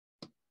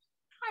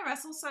Hi,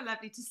 Russell. So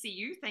lovely to see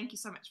you. Thank you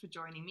so much for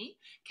joining me.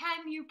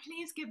 Can you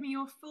please give me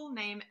your full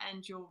name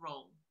and your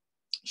role?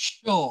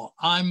 Sure.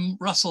 I'm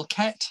Russell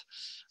Kett,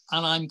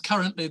 and I'm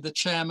currently the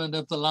chairman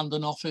of the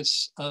London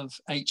office of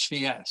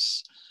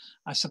HVS.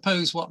 I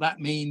suppose what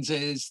that means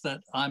is that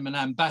I'm an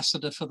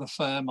ambassador for the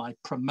firm. I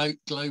promote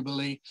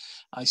globally.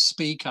 I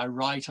speak, I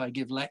write, I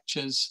give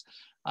lectures.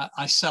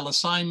 I sell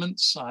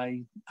assignments.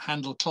 I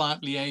handle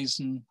client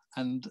liaison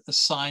and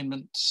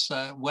assignments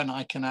when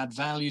I can add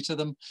value to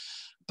them.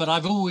 But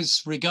I've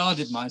always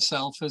regarded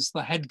myself as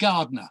the head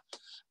gardener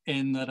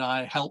in that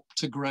I help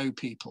to grow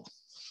people.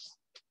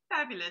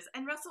 Fabulous.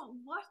 And Russell,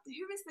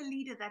 who is the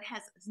leader that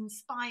has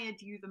inspired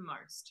you the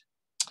most?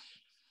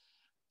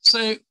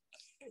 So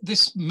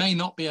this may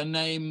not be a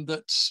name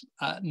that's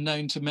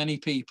known to many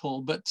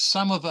people, but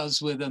some of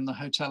us within the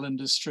hotel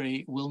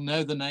industry will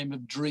know the name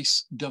of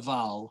Dries de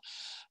Waal,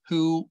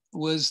 who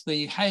was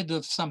the head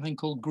of something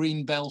called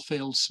Green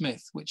Belfield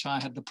Smith, which I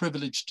had the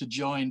privilege to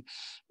join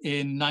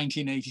in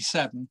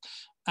 1987.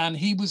 And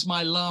he was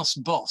my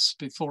last boss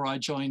before I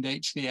joined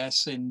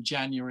HVS in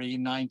January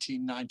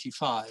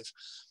 1995.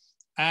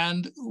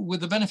 And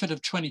with the benefit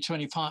of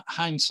 2025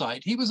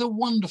 hindsight, he was a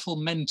wonderful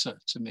mentor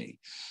to me.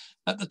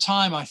 At the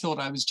time, I thought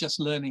I was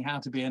just learning how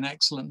to be an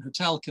excellent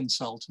hotel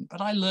consultant,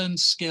 but I learned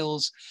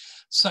skills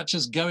such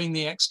as going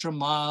the extra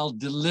mile,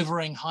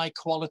 delivering high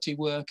quality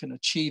work and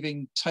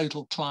achieving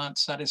total client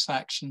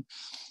satisfaction,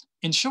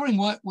 ensuring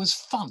work was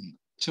fun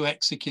to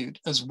execute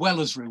as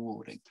well as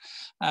rewarding,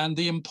 and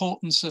the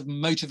importance of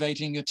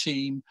motivating a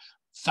team,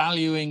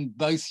 valuing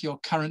both your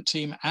current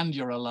team and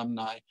your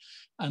alumni,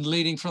 and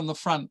leading from the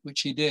front, which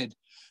he did,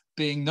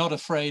 being not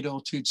afraid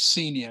or too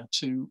senior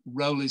to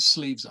roll his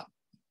sleeves up.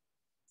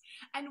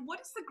 And what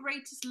is the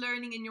greatest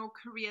learning in your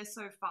career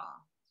so far?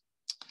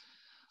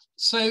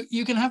 So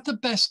you can have the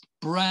best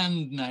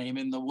brand name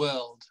in the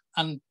world.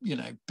 And,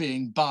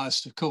 being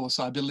biased, of course,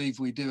 I believe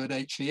we do at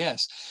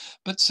HVS.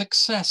 But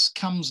success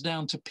comes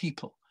down to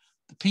people,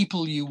 the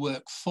people you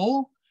work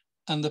for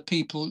and the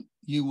people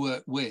you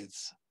work with.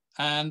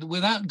 And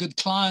without good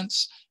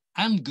clients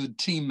and good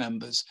team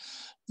members,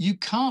 you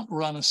can't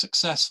run a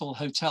successful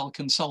hotel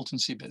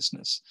consultancy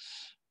business.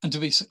 And to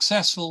be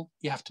successful,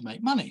 you have to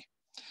make money.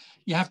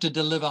 You have to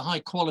deliver high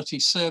quality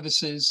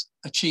services,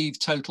 achieve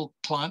total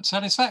client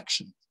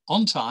satisfaction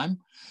on time,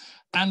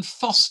 and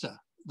foster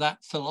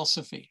that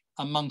philosophy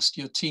amongst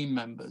your team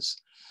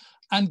members.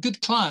 And good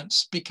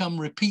clients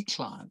become repeat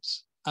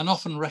clients and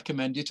often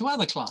recommend you to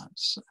other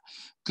clients.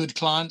 Good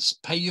clients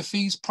pay your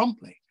fees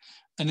promptly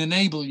and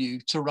enable you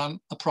to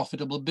run a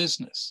profitable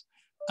business.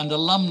 And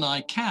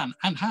alumni can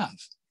and have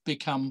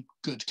become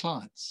good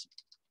clients.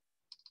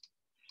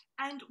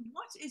 And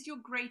what is your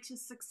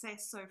greatest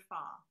success so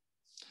far?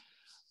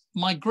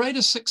 My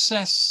greatest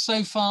success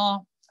so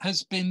far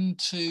has been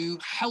to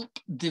help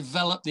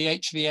develop the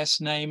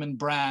HVS name and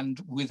brand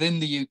within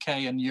the UK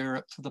and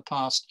Europe for the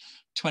past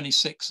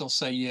 26 or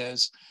so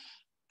years,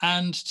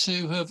 and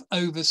to have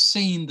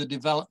overseen the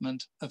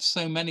development of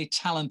so many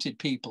talented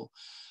people,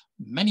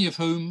 many of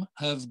whom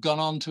have gone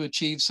on to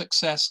achieve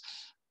success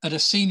at a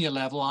senior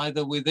level,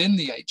 either within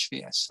the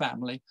HVS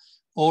family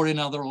or in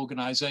other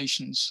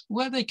organizations,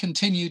 where they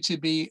continue to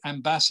be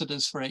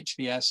ambassadors for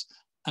HVS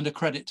and a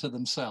credit to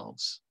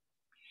themselves.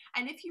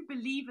 And if you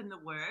believe in the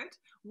word,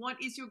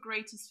 what is your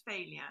greatest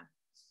failure?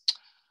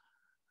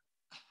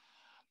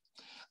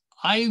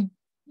 I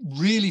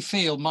really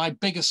feel my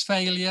biggest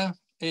failure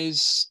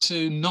is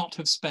to not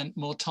have spent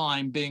more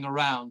time being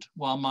around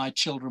while my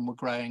children were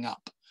growing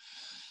up.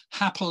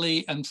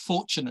 Happily and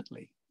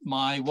fortunately,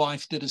 my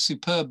wife did a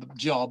superb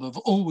job of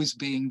always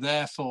being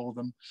there for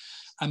them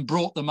and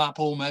brought them up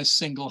almost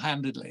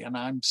single-handedly. And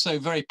I'm so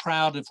very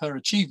proud of her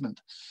achievement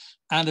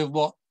and of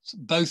what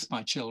both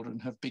my children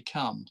have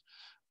become.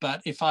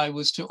 But if I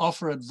was to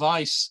offer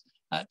advice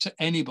to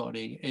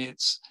anybody,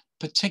 it's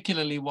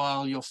particularly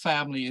while your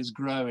family is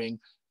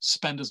growing,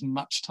 spend as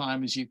much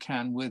time as you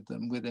can with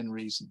them within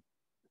reason.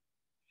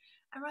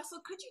 And Russell,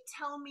 could you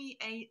tell me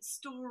a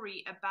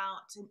story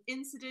about an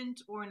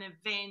incident or an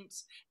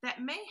event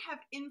that may have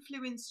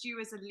influenced you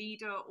as a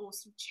leader or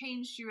sort of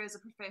changed you as a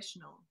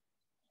professional?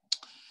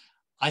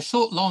 I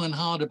thought long and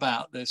hard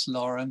about this,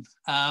 Lauran,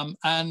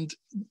 and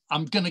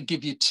I'm going to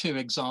give you two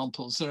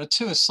examples. There are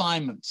two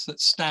assignments that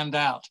stand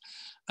out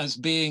as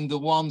being the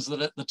ones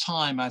that at the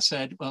time I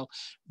said, well,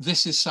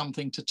 this is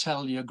something to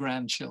tell your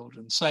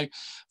grandchildren. So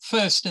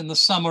first, in the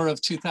summer of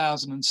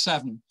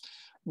 2007,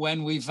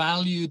 when we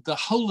valued the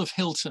whole of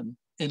Hilton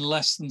in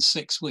less than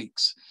 6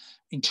 weeks,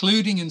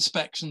 including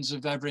inspections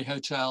of every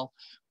hotel,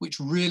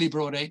 which really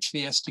brought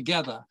HVS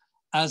together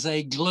as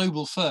a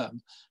global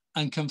firm,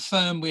 and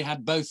confirm we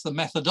had both the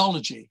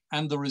methodology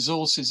and the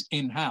resources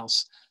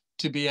in-house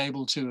to be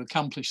able to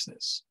accomplish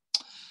this.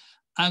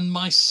 And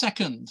my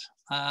second,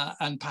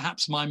 and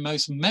perhaps my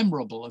most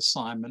memorable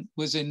assignment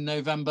was in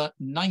November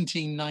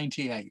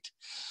 1998,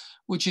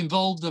 which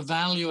involved the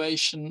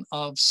valuation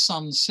of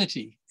Sun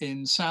City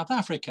in South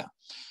Africa.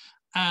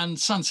 And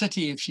Sun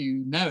City, if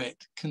you know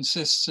it,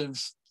 consists of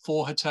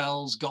 4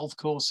 hotels, golf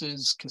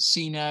courses,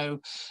 casino,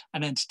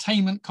 an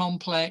entertainment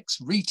complex,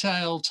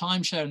 retail,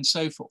 timeshare, and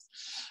so forth.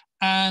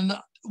 And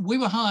we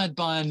were hired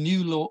by a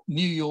New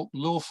York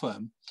law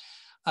firm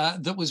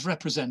that was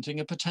representing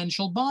a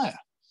potential buyer.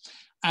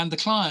 And the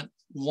client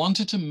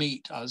wanted to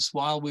meet us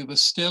while we were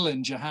still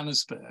in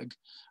Johannesburg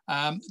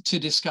to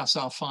discuss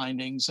our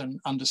findings and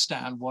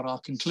understand what our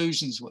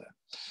conclusions were.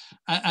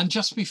 And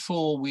just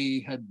before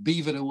we had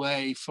beavered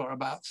away for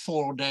about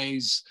 4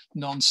 days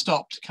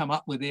non-stop to come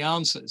up with the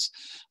answers,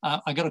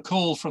 I got a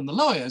call from the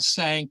lawyers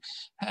saying,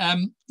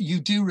 you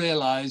do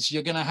realize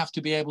you're going to have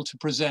to be able to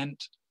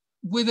present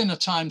within a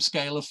time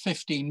scale of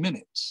 15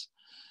 minutes.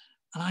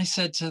 And I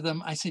said to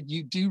them, I said,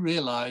 you do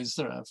realize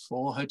there are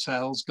 4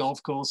 hotels,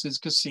 golf courses,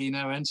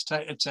 casino, et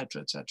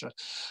cetera, et cetera.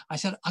 I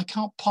said, I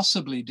can't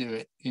possibly do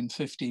it in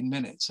 15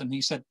 minutes. And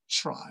he said,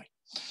 try.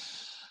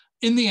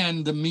 In the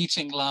end, the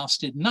meeting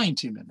lasted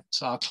 90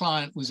 minutes. Our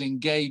client was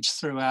engaged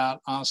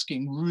throughout,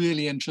 asking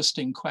really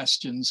interesting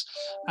questions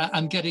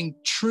and getting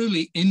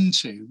truly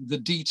into the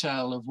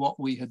detail of what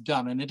we had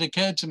done. And it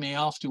occurred to me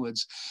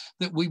afterwards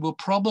that we were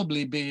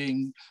probably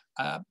being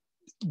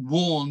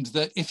warned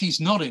that if he's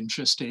not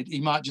interested,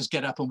 he might just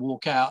get up and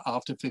walk out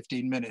after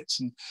 15 minutes.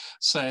 And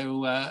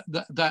so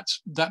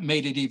that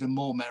made it even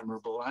more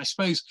memorable. I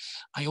suppose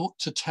I ought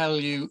to tell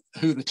you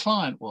who the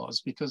client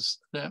was, because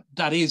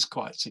that is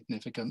quite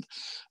significant.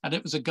 And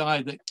it was a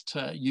guy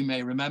that you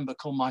may remember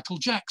called Michael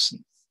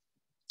Jackson.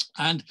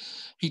 And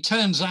he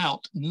turns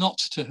out not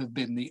to have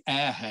been the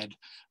airhead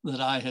that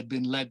I had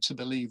been led to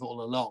believe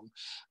all along.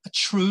 A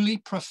truly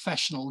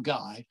professional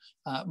guy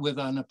with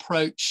an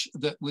approach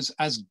that was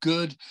as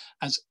good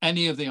as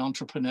any of the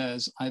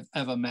entrepreneurs I've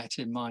ever met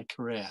in my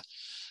career.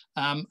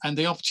 And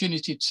the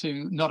opportunity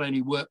to not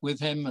only work with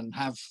him and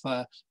have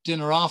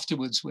dinner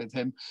afterwards with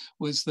him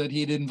was that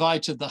he'd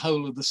invited the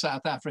whole of the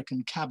South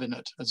African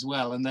cabinet as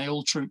well, and they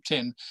all trooped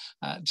in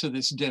to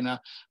this dinner,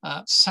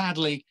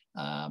 sadly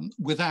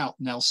without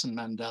Nelson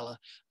Mandela,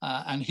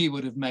 and he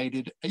would have made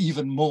it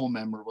even more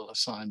memorable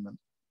assignment.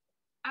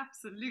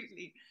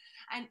 Absolutely.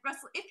 And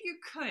Russell, if you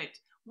could,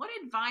 what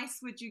advice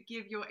would you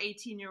give your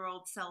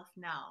 18-year-old self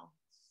now?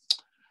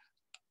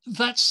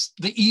 That's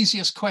the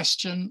easiest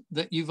question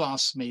that you've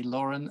asked me,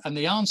 Lauran. And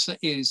the answer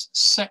is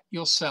set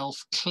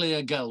yourself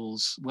clear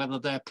goals, whether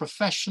they're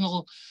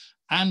professional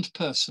and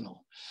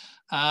personal,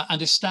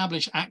 and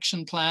establish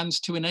action plans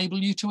to enable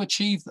you to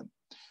achieve them.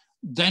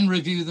 Then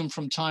review them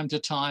from time to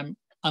time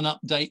and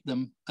update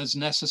them as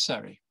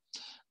necessary.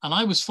 And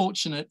I was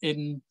fortunate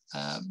in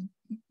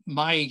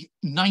my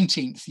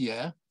 19th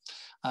year.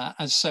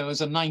 As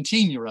a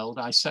 19-year-old,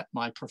 I set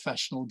my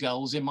professional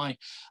goals in my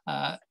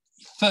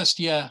first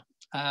year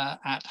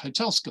at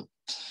hotel school,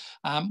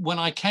 when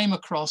I came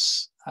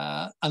across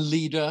a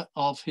leader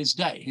of his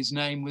day. His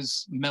name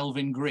was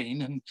Melvin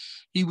Green, and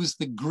he was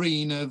the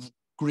Green of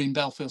Green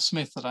Belfield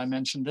Smith that I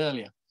mentioned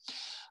earlier.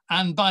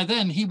 And by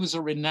then he was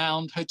a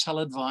renowned hotel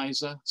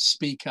advisor,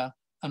 speaker,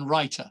 and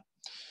writer.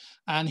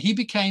 And he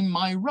became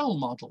my role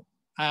model.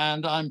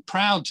 And I'm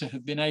proud to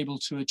have been able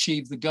to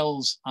achieve the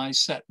goals I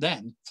set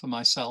then for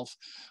myself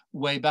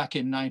way back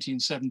in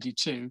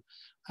 1972,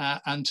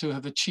 and to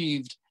have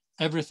achieved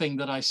everything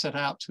that I set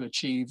out to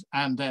achieve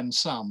and then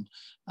some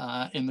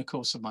in the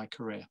course of my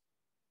career.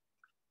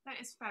 That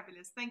is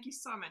fabulous. Thank you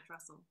so much,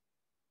 Russell.